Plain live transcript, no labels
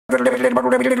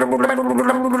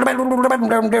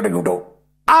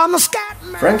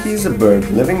Frankie is a bird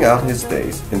living out his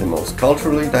days in the most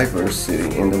culturally diverse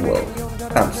city in the world,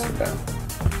 Amsterdam.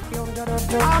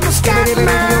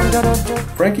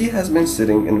 Frankie has been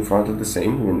sitting in front of the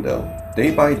same window,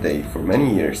 day by day for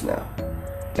many years now,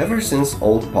 ever since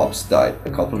old Pops died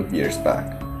a couple of years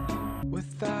back.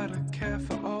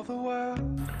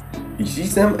 He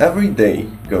sees them every day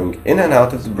going in and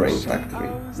out of the brain factory,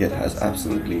 yet has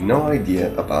absolutely no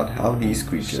idea about how these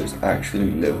creatures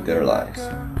actually live their lives.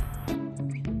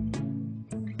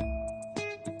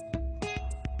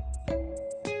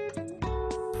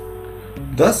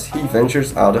 Thus he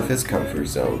ventures out of his comfort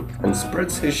zone and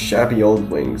spreads his shabby old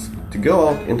wings to go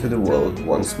out into the world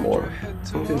once more,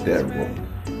 into their world.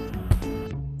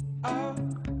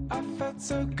 I felt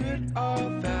so good all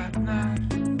that night.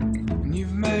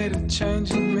 You've made a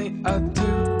change in me, I do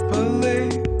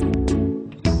believe.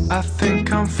 I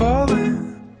think I'm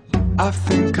falling, I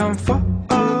think I'm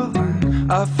falling,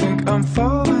 I think I'm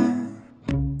falling.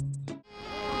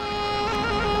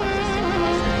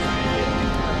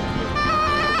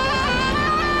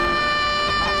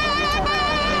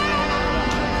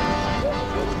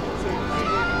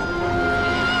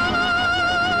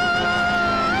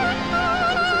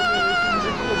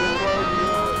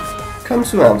 Come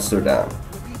to Amsterdam.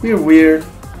 We're weird,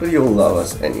 but you'll love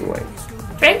us anyway.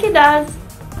 Frankie does.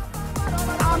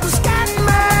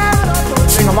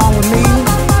 Sing along with me.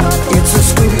 It's a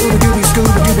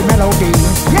Scooby-Doo melody.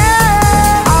 Yeah!